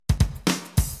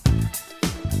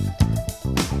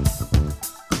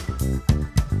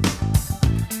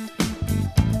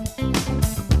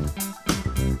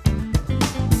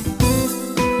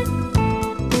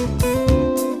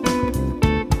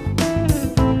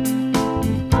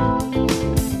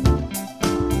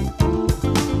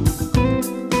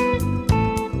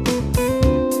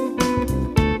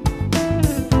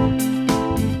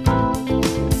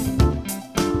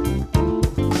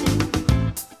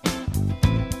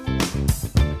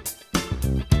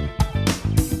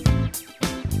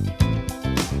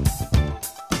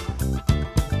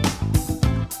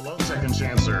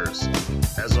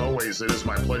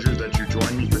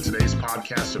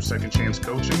podcast of Second Chance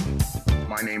Coaching.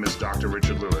 My name is Dr.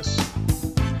 Richard Lewis.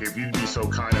 If you'd be so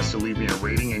kind as to leave me a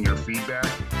rating and your feedback,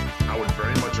 I would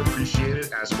very much appreciate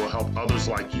it, as it will help others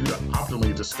like you to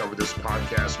optimally discover this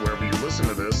podcast wherever you listen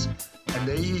to this,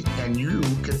 and you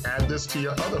could add this to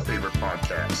your other favorite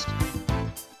podcast.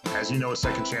 As you know, at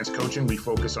Second Chance Coaching, we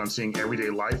focus on seeing everyday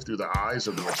life through the eyes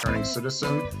of the returning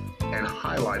citizen and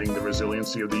highlighting the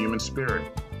resiliency of the human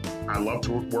spirit. I love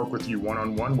to work with you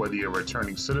one-on-one, whether you're a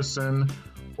returning citizen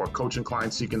or coaching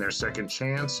clients seeking their second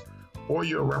chance, or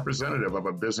you're a representative of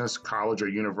a business, college, or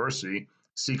university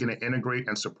seeking to integrate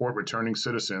and support returning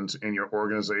citizens in your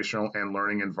organizational and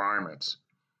learning environments.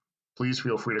 Please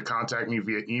feel free to contact me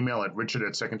via email at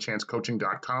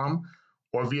richard@secondchancecoaching.com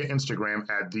or via Instagram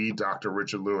at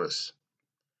 @DrRichardLewis.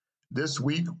 This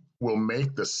week will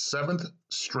make the 7th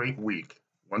straight week,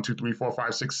 1, 2, 3, 4,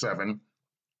 5, 6, 7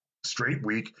 straight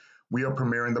week, we are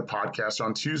premiering the podcast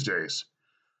on Tuesdays.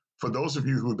 For those of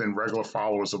you who have been regular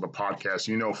followers of the podcast,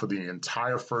 you know for the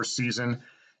entire first season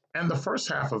and the first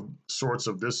half of sorts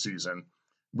of this season,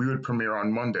 we would premiere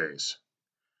on Mondays.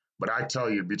 But I tell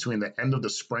you, between the end of the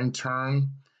spring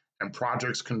term and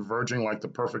projects converging like the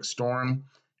perfect storm,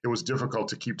 it was difficult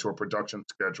to keep to a production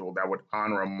schedule that would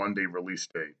honor a Monday release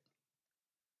date.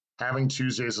 Having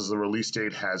Tuesdays as the release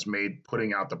date has made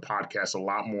putting out the podcast a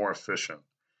lot more efficient.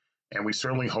 And we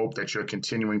certainly hope that you're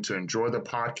continuing to enjoy the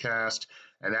podcast.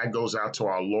 And that goes out to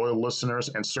our loyal listeners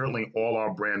and certainly all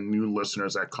our brand new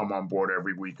listeners that come on board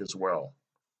every week as well.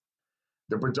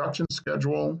 The production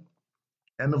schedule,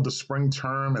 end of the spring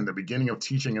term and the beginning of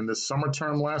teaching in this summer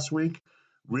term last week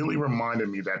really reminded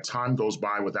me that time goes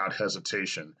by without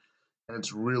hesitation. And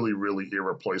it's really, really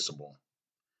irreplaceable.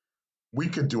 We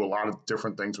could do a lot of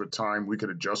different things with time. We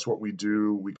could adjust what we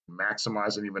do. We could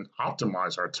maximize and even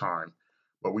optimize our time.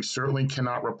 But we certainly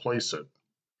cannot replace it.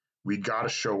 We got to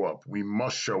show up. We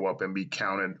must show up and be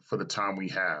counted for the time we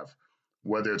have,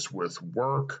 whether it's with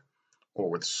work or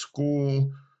with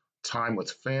school, time with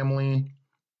family.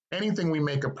 Anything we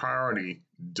make a priority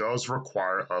does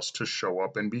require us to show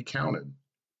up and be counted.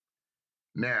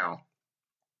 Now,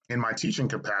 in my teaching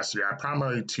capacity, I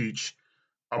primarily teach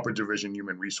upper division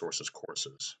human resources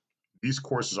courses. These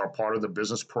courses are part of the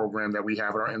business program that we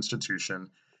have at our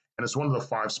institution, and it's one of the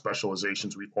 5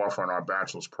 specializations we offer in our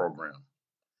bachelor's program.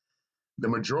 The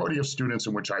majority of students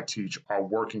in which I teach are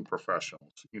working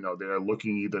professionals. They're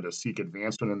looking either to seek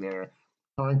advancement in their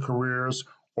current careers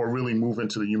or really move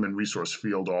into the human resource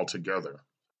field altogether.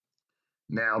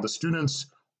 Now, the students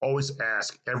always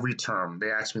ask every term, they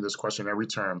ask me this question every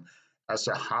term, as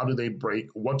to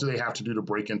what do they have to do to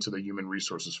break into the human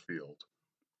resources field?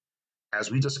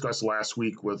 As we discussed last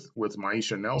week with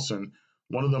Maisha Nelson,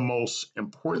 one of the most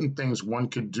important things one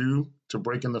could do to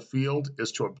break in the field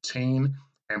is to obtain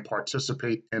and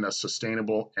participate in a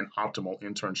sustainable and optimal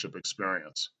internship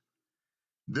experience.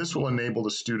 This will enable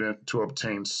the student to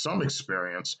obtain some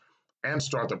experience and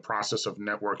start the process of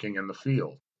networking in the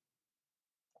field.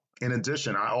 In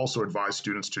addition, I also advise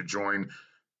students to join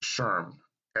SHRM,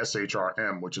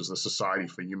 SHRM, which is the Society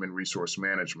for Human Resource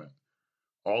Management.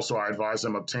 Also, I advise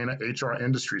them obtain an HR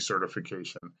industry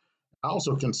certification. I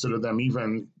also consider them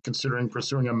even considering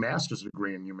pursuing a master's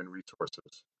degree in human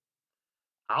resources.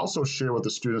 I also share with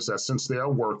the students that since they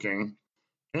are working,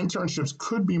 internships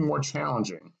could be more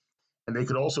challenging, and they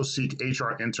could also seek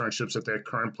HR internships at their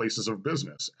current places of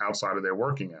business outside of their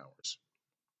working hours.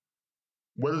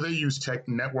 Whether they use tech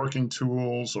networking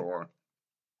tools or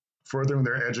furthering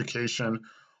their education,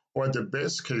 or at the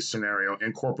best case scenario,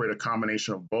 incorporate a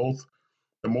combination of both,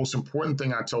 the most important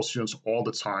thing I tell students all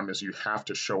the time is you have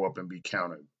to show up and be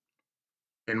counted.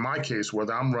 In my case,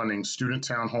 whether I'm running student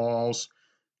town halls,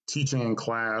 teaching in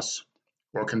class,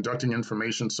 or conducting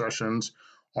information sessions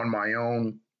on my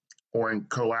own or in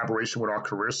collaboration with our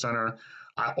Career Center,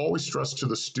 I always stress to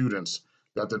the students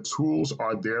that the tools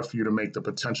are there for you to make the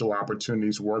potential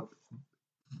opportunities work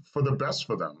for the best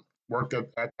for them, work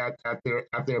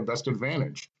at their best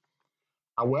advantage.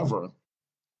 However,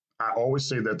 I always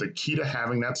say that the key to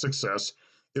having that success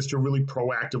is to really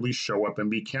proactively show up and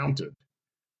be counted.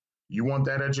 You want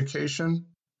that education?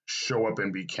 Show up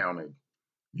and be counted.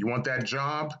 You want that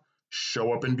job?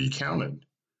 Show up and be counted.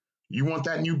 You want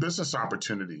that new business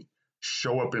opportunity?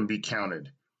 Show up and be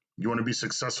counted. You want to be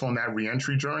successful in that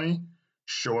reentry journey?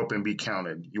 Show up and be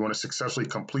counted. You want to successfully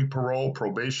complete parole,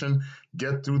 probation,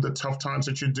 get through the tough times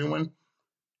that you're doing?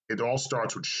 It all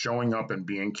starts with showing up and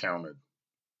being counted.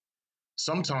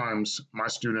 Sometimes my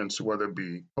students, whether it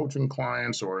be coaching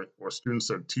clients or students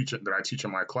that I teach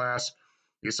in my class,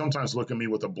 they sometimes look at me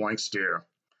with a blank stare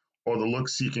or the look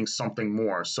seeking something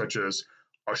more, such as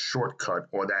a shortcut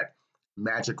or that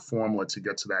magic formula to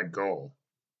get to that goal.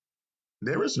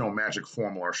 There is no magic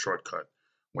formula or shortcut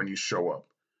when you show up.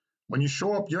 When you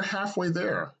show up, you're halfway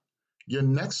there. Your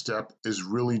next step is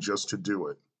really just to do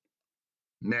it.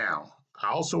 Now, I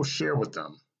also share with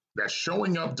them that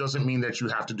showing up doesn't mean that you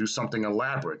have to do something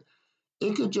elaborate.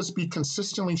 It could just be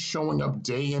consistently showing up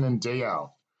day in and day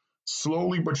out,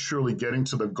 slowly but surely getting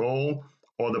to the goal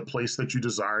or the place that you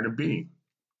desire to be.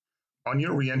 On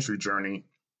your reentry journey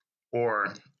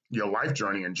or your life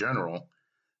journey in general,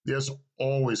 there's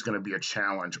always going to be a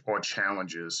challenge or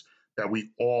challenges that we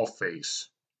all face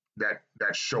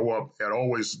that show up at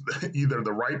always either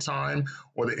the right time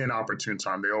or the inopportune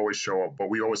time. They always show up, but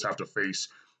we always have to face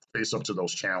up to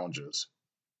those challenges.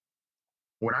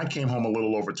 When I came home a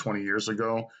little over 20 years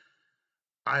ago,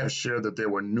 I have shared that there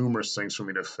were numerous things for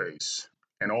me to face,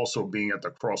 and also being at the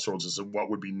crossroads as of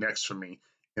what would be next for me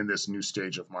in this new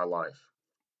stage of my life.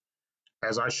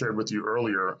 As I shared with you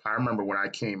earlier, I remember when I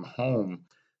came home,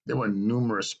 there were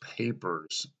numerous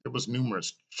papers. There was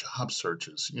numerous job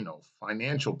searches,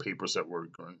 financial papers that were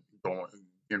going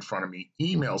in front of me,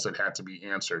 emails that had to be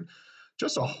answered,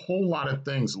 just a whole lot of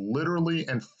things, literally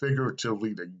and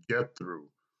figuratively, to get through,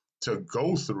 to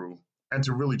go through, and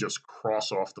to really just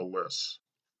cross off the list.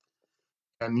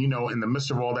 And, in the midst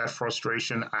of all that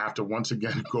frustration, I have to once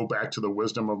again go back to the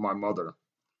wisdom of my mother.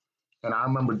 And I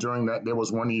remember during that, there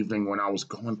was one evening when I was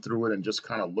going through it and just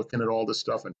kind of looking at all this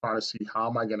stuff and trying to see how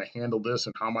am I going to handle this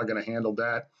and how am I going to handle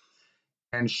that.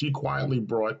 And she quietly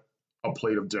brought a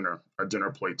plate of dinner, a dinner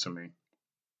plate to me.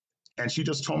 And she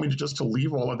just told me to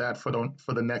leave all of that for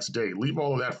the next day, leave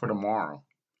all of that for tomorrow.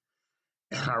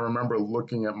 And I remember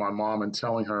looking at my mom and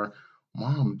telling her,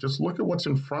 Mom, just look at what's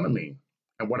in front of me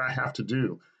and what I have to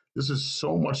do. This is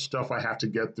so much stuff I have to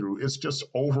get through. It's just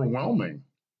overwhelming.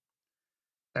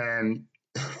 And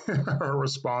her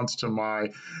response to my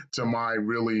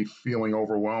really feeling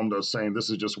overwhelmed of saying this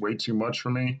is just way too much for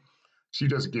me, she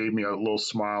just gave me a little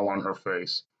smile on her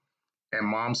face. And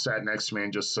Mom sat next to me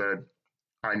and just said,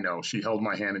 I know. She held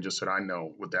my hand and just said, I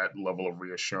know, with that level of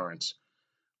reassurance.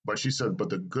 But she said, but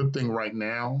the good thing right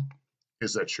now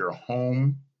is that you're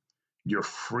home, you're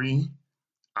free.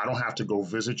 I don't have to go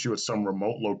visit you at some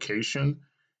remote location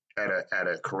at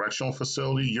a correctional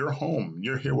facility. You're home.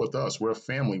 You're here with us. We're a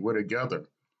family. We're together.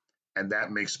 And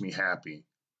that makes me happy.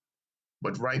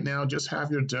 But right now, just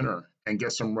have your dinner and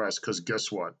get some rest, because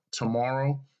guess what?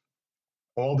 Tomorrow,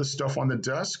 all the stuff on the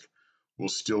desk will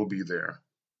still be there.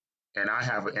 And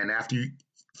after you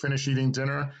finish eating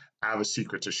dinner, I have a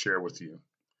secret to share with you.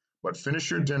 But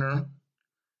finish your dinner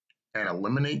and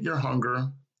eliminate your hunger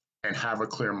and have a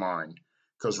clear mind.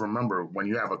 Because remember, when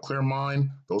you have a clear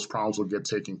mind, those problems will get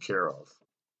taken care of.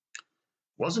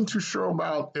 Wasn't too sure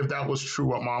about if that was true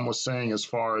what Mom was saying as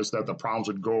far as that the problems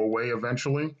would go away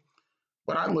eventually.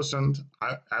 But I listened.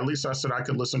 At least I said I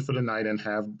could listen for the night and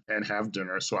have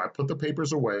dinner. So I put the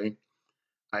papers away.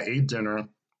 I ate dinner.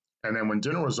 And then when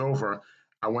dinner was over,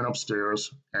 I went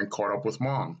upstairs and caught up with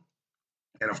Mom.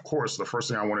 And of course, the first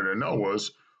thing I wanted to know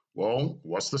was, well,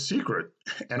 what's the secret?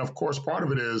 And of course, part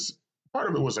of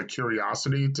it was a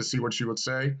curiosity to see what she would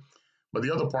say. But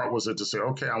the other part was to say,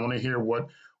 okay, I want to hear what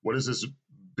is this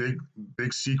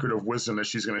big secret of wisdom that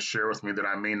she's going to share with me that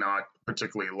I may not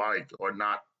particularly like or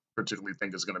not particularly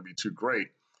think is going to be too great.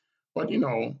 But,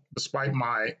 despite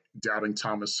my doubting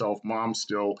Thomas self, Mom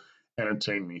still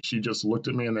entertained me. She just looked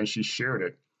at me and then she shared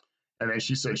it. And then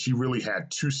she said she really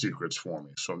had two secrets for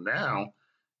me. So now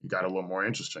you got a little more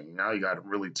interesting. Now you got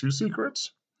really two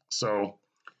secrets. So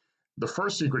the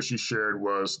first secret she shared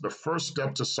was the first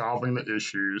step to solving the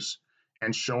issues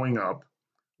and showing up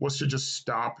was to just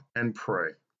stop and pray.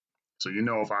 So,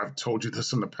 if I've told you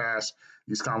this in the past,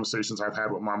 these conversations I've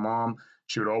had with my mom,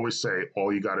 she would always say,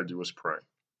 all you got to do is pray.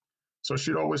 So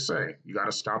she'd always say, you got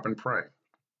to stop and pray.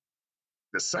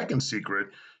 The second secret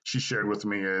she shared with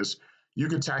me is you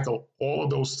can tackle all of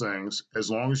those things as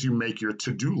long as you make your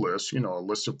to-do list, a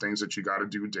list of things that you got to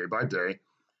do day by day.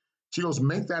 She goes,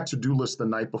 make that to-do list the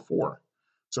night before.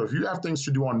 So if you have things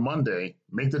to do on Monday,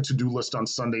 make the to-do list on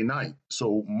Sunday night.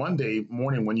 So Monday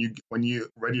morning, when you're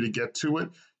ready to get to it,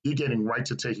 you're getting right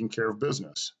to taking care of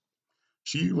business.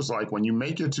 She was like, when you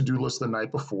make your to-do list the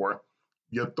night before,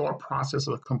 your thought process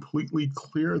is completely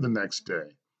clear the next day.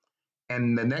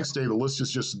 And the next day, the list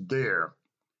is just there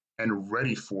and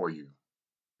ready for you.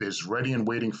 It's ready and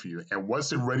waiting for you. And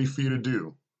what's it ready for you to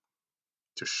do?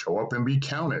 To show up and be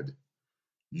counted.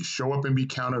 You show up and be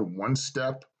counted one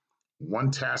step,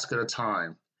 one task at a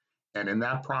time. And in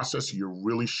that process, you're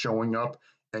really showing up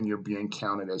and you're being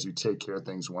counted as you take care of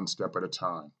things one step at a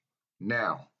time.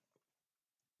 Now,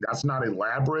 that's not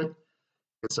elaborate.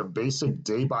 It's a basic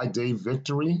day-by-day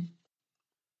victory.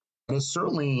 And it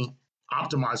certainly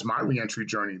optimized my reentry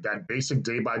journey, that basic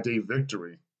day by day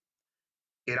victory.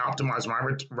 It optimized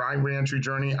my reentry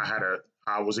journey.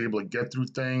 I was able to get through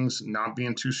things, not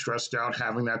being too stressed out,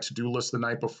 having that to do list the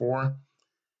night before.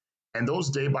 And those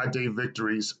day by day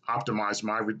victories optimize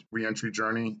my reentry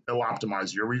journey. It'll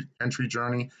optimize your reentry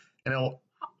journey. And it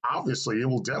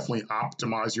will definitely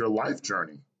optimize your life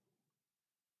journey.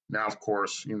 Now, of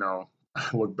course, I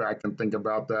look back and think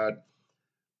about that.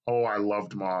 Oh, I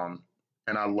loved mom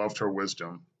and I loved her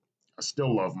wisdom. I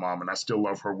still love mom and I still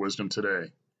love her wisdom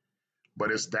today.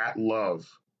 But it's that love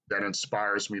that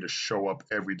inspires me to show up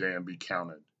every day and be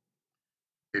counted.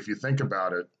 If you think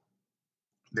about it,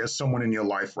 there's someone in your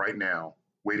life right now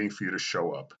waiting for you to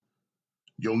show up.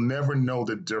 You'll never know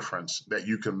the difference that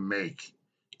you can make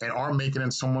and are making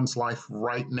in someone's life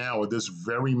right now at this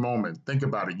very moment. Think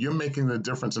about it. You're making the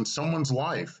difference in someone's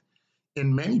life,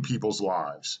 in many people's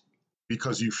lives,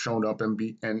 because you've shown up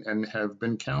and have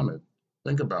been counted.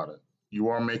 Think about it. You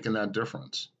are making that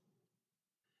difference.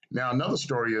 Now, another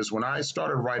story is when I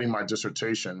started writing my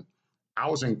dissertation, I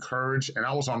was encouraged and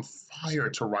I was on fire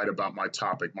to write about my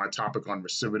topic on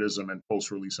recidivism and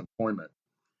post release employment.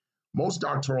 Most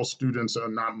doctoral students are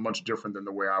not much different than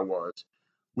the way I was.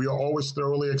 We are always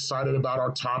thoroughly excited about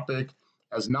our topic,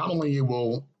 as not only it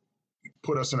will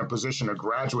put us in a position to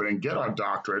graduate and get our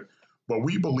doctorate, but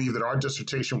we believe that our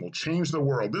dissertation will change the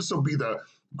world. This will be the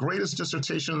greatest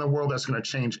dissertation in the world that's going to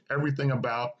change everything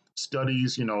about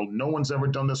studies. No one's ever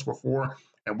done this before,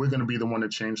 and we're going to be the one to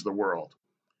change the world.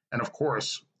 And of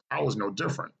course, I was no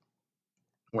different.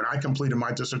 When I completed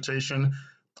my dissertation,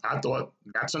 I thought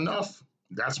that's enough.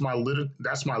 That's my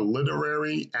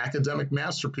literary academic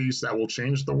masterpiece that will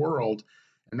change the world.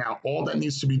 And now all that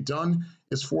needs to be done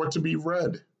is for it to be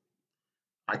read.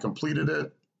 I completed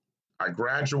it. I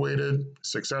graduated,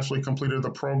 successfully completed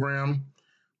the program,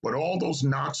 but all those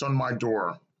knocks on my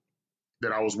door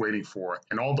that I was waiting for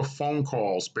and all the phone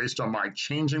calls based on my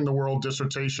changing the world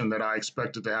dissertation that I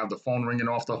expected to have the phone ringing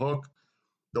off the hook,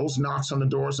 those knocks on the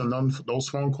doors and those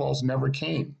phone calls never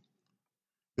came.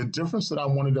 The difference that I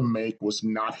wanted to make was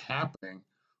not happening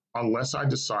unless I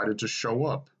decided to show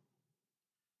up.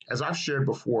 As I've shared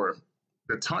before,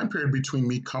 the time period between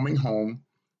me coming home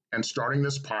and starting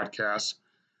this podcast,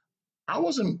 I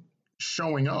wasn't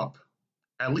showing up,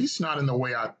 at least not in the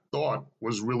way I thought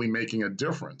was really making a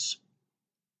difference.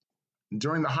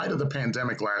 During the height of the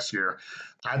pandemic last year,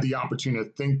 I had the opportunity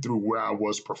to think through where I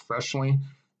was professionally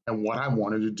and what I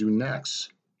wanted to do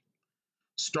next.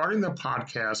 Starting the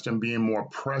podcast and being more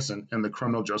present in the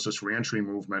criminal justice reentry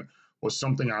movement was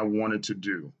something I wanted to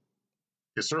do.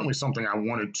 It's certainly something I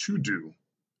wanted to do.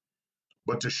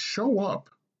 But to show up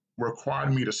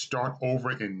required me to start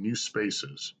over in new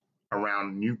spaces,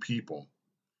 around new people,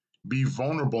 be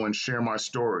vulnerable and share my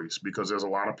stories, because there's a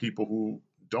lot of people who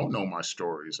don't know my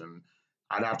stories. And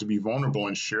I'd have to be vulnerable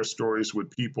and share stories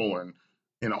with people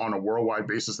and on a worldwide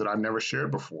basis that I've never shared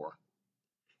before.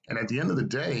 And at the end of the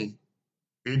day,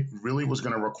 it really was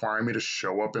going to require me to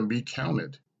show up and be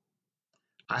counted.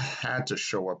 I had to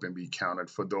show up and be counted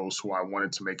for those who I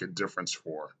wanted to make a difference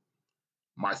for,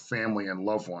 my family and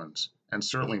loved ones, and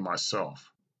certainly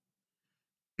myself.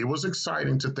 It was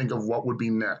exciting to think of what would be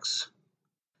next.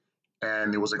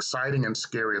 And it was exciting and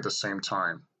scary at the same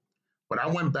time. But I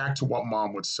went back to what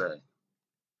mom would say: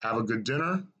 have a good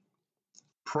dinner,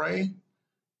 pray,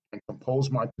 and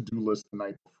compose my to-do list the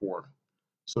night before,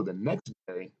 so the next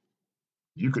day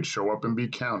you could show up and be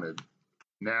counted.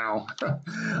 Now,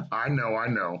 I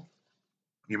know.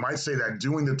 You might say that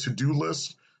doing the to-do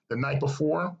list the night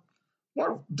before,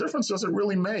 what difference does it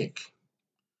really make?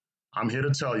 I'm here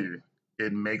to tell you,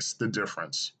 it makes the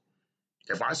difference.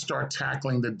 If I start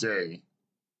tackling that day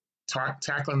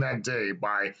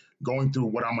by going through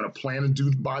what I'm going to plan to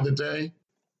do by the day,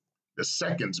 the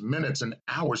seconds, minutes, and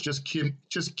hours just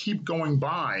keep going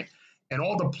by, and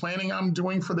all the planning I'm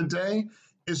doing for the day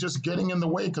is just getting in the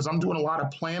way because I'm doing a lot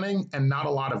of planning and not a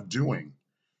lot of doing.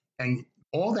 And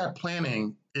all that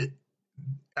planning,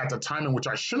 at the time in which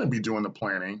I shouldn't be doing the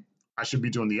planning, I should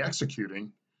be doing the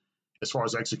executing, as far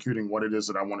as executing what it is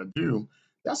that I want to do.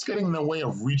 That's getting in the way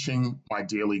of reaching my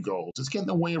daily goals. It's getting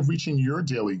in the way of reaching your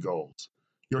daily goals,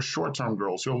 your short-term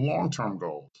goals, your long-term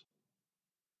goals.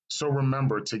 So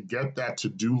remember to get that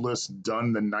to-do list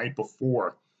done the night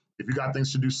before. If you got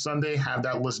things to do Sunday, have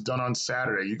that list done on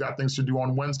Saturday. You got things to do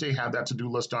on Wednesday, have that to-do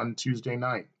list on Tuesday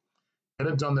night. Get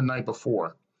it done the night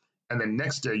before. And the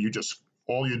next day,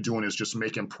 all you're doing is just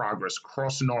making progress,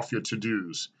 crossing off your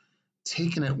to-dos,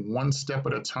 taking it one step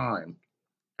at a time.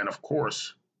 And of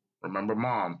course, remember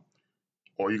mom,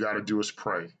 all you got to do is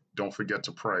pray. Don't forget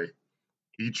to pray.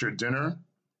 Eat your dinner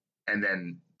and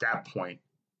then that point,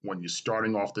 when you're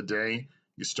starting off the day,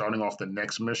 you're starting off the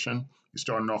next mission, you're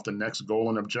starting off the next goal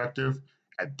and objective,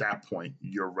 at that point,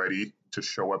 you're ready to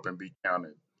show up and be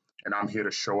counted. And I'm here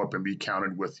to show up and be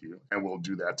counted with you, and we'll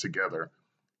do that together.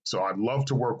 So I'd love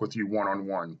to work with you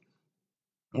one-on-one,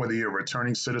 whether you're a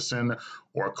returning citizen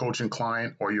or a coaching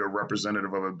client, or you're a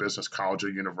representative of a business, college, or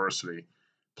university.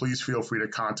 Please feel free to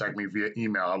contact me via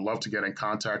email. I'd love to get in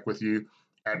contact with you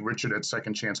at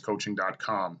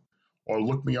richard@secondchancecoaching.com, or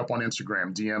look me up on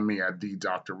Instagram, DM me at the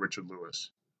Dr. Richard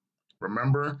Lewis.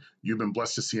 Remember, you've been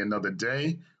blessed to see another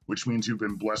day, which means you've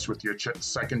been blessed with your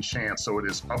second chance. So it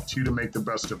is up to you to make the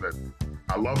best of it.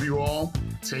 I love you all.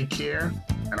 Take care.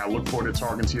 And I look forward to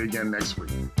talking to you again next week.